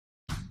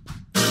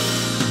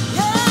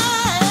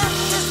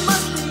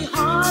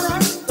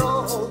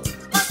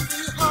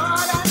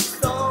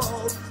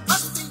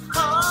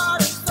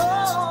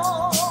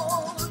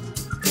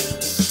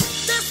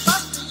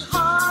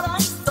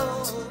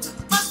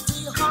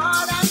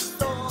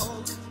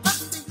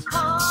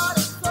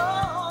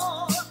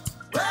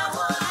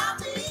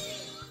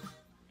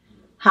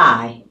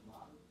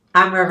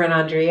Reverend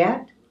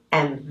Andriette,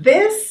 and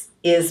this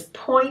is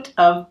Point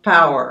of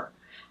Power.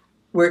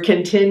 We're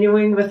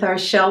continuing with our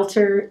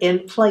Shelter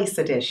in Place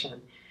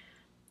edition.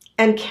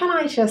 And can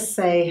I just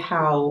say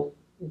how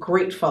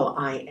grateful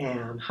I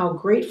am? How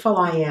grateful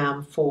I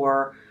am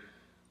for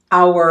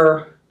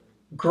our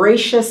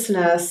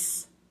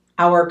graciousness,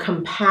 our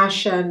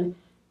compassion,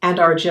 and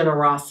our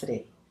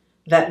generosity.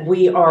 That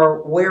we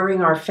are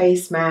wearing our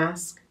face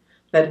mask,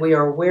 that we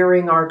are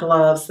wearing our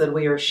gloves, that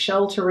we are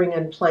sheltering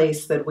in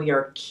place, that we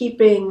are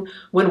keeping,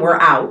 when we're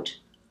out,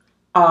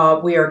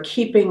 we are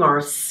keeping our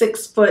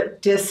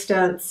 6-foot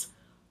distance.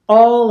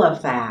 All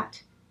of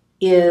that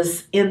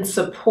is in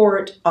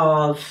support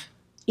of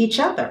each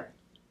other.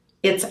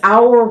 It's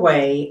our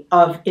way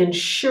of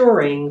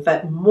ensuring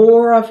that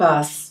more of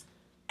us,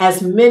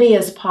 as many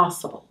as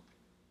possible,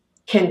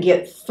 can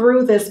get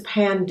through this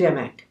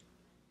pandemic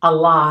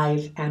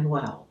alive and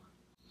well.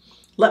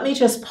 Let me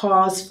just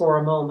pause for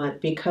a moment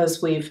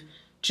because we've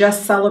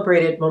just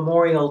celebrated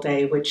Memorial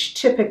Day, which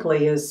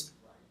typically is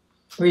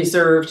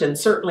reserved and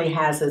certainly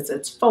has as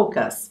its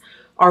focus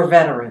our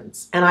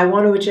veterans. And I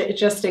want to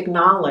just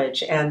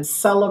acknowledge and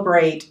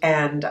celebrate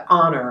and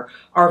honor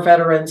our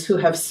veterans who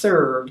have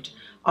served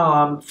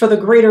for the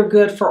greater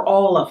good for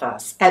all of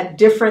us at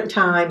different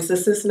times.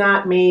 This is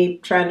not me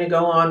trying to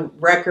go on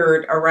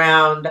record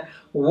around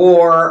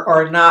war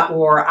or not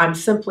war. I'm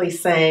simply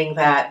saying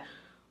that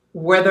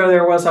whether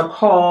there was a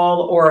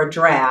call or a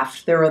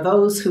draft, there are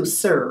those who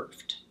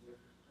served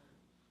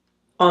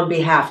on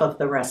behalf of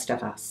the rest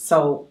of us.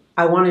 So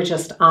I want to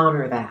just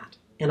honor that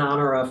in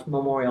honor of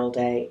Memorial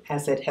Day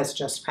as it has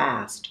just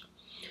passed.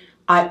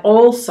 I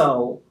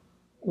also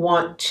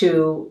want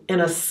to, in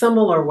a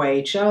similar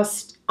way,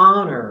 just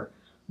honor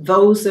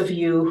those of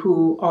you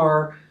who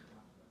are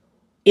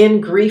in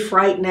grief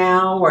right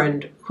now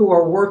and who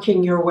are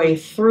working your way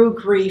through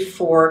grief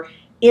for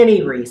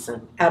any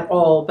reason at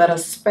all, but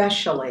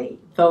especially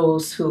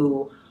those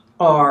who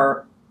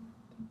are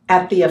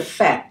at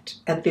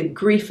the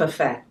grief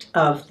effect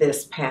of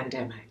this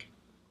pandemic.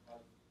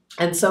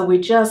 And so we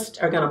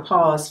just are going to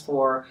pause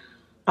for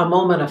a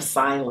moment of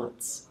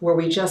silence where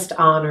we just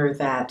honor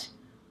that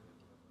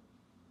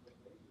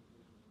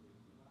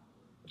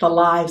the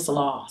lives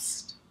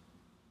lost,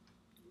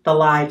 the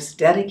lives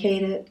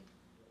dedicated,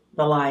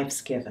 the lives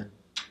given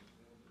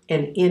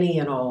in any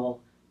and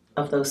all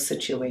of those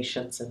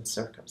situations and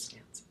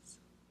circumstances.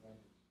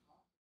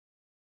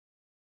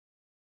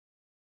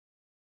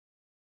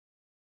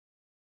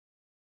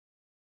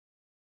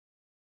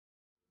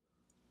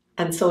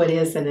 And so it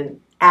is in an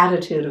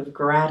attitude of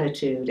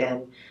gratitude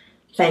and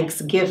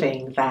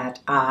thanksgiving that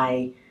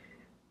I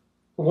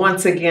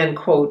once again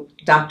quote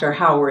Dr.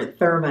 Howard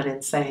Thurman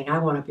in saying, I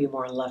want to be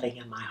more loving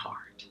in my heart.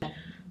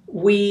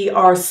 We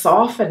are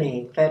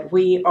softening, that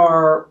we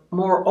are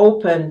more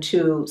open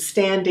to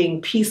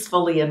standing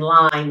peacefully in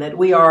line, that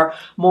we are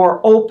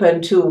more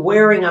open to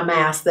wearing a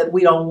mask that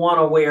we don't want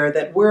to wear,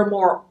 that we're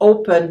more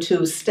open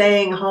to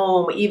staying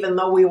home even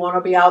though we want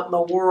to be out in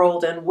the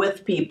world and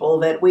with people,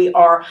 that we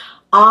are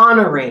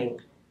honoring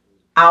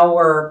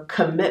our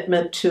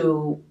commitment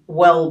to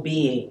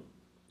well-being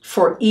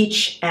for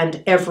each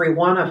and every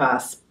one of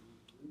us.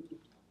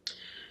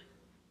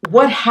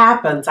 What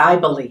happens, I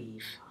believe,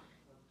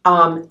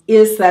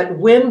 is that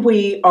when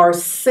we are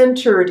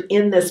centered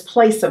in this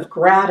place of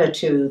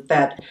gratitude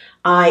that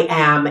I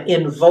am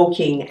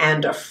invoking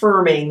and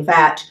affirming,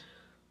 that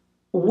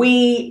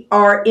we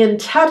are in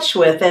touch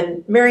with,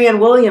 and Marianne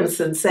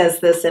Williamson says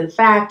this, in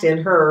fact, in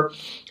her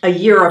A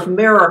Year of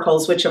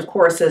Miracles, which of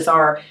course is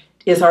our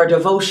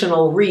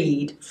devotional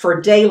read for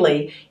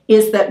daily,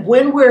 is that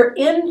when we're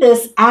in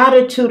this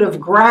attitude of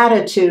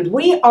gratitude,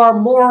 we are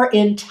more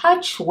in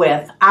touch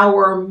with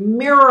our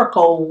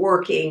miracle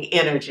working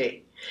energy.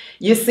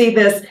 You see,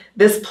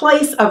 this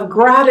place of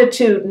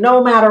gratitude,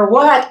 no matter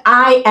what,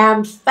 I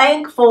am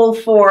thankful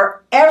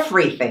for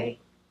everything.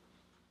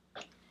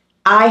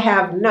 I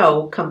have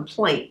no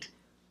complaint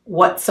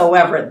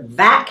whatsoever.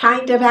 That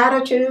kind of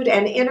attitude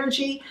and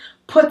energy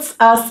puts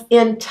us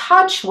in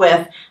touch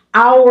with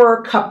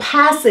our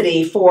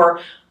capacity for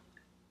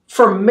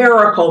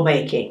miracle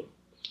making.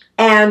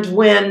 And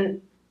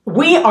when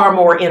we are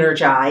more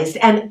energized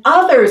and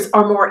others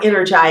are more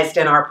energized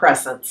in our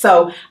presence.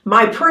 So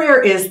my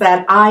prayer is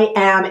that I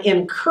am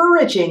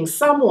encouraging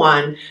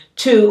someone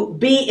to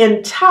be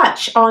in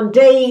touch on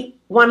day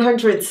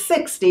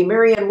 160.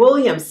 Marianne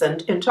Williamson,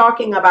 in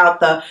talking about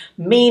the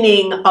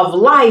meaning of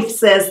life,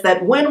 says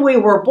that when we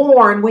were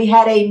born, we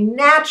had a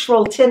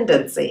natural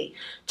tendency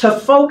to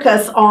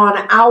focus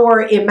on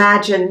our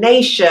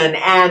imagination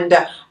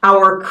and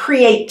our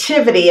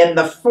creativity and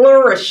the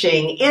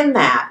flourishing in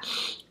that.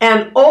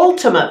 And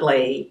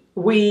ultimately,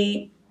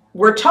 we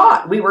were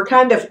taught, we were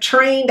kind of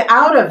trained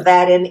out of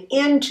that and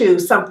into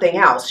something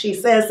else. She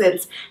says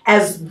it's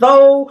as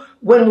though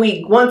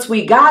once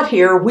we got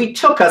here, we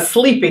took a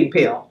sleeping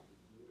pill.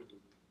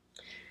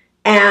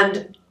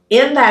 And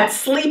in that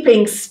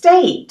sleeping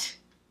state,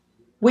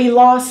 we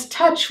lost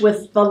touch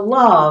with the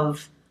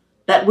love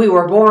that we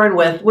were born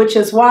with, which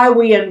is why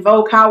we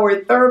invoke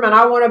Howard Thurman.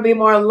 I want to be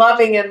more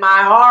loving in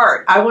my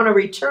heart. I want to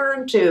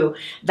return to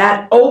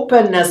that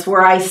openness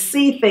where I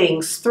see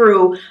things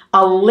through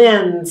a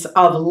lens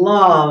of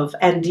love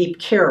and deep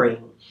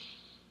caring.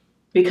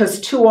 Because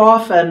too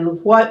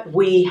often what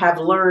we have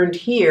learned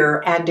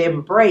here and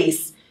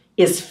embrace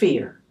is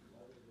fear.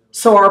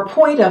 So our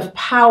point of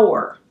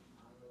power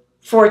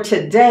for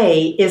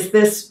today is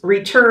this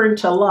return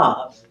to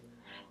love.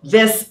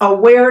 This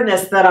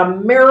awareness that a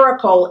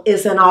miracle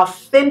is an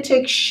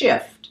authentic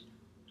shift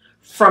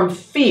from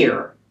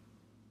fear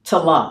to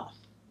love.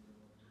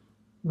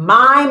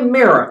 My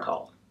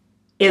miracle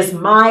is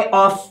my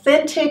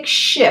authentic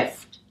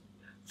shift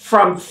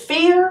from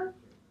fear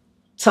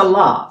to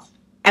love.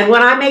 And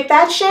when I make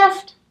that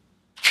shift,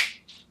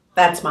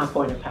 that's my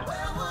point of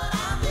power.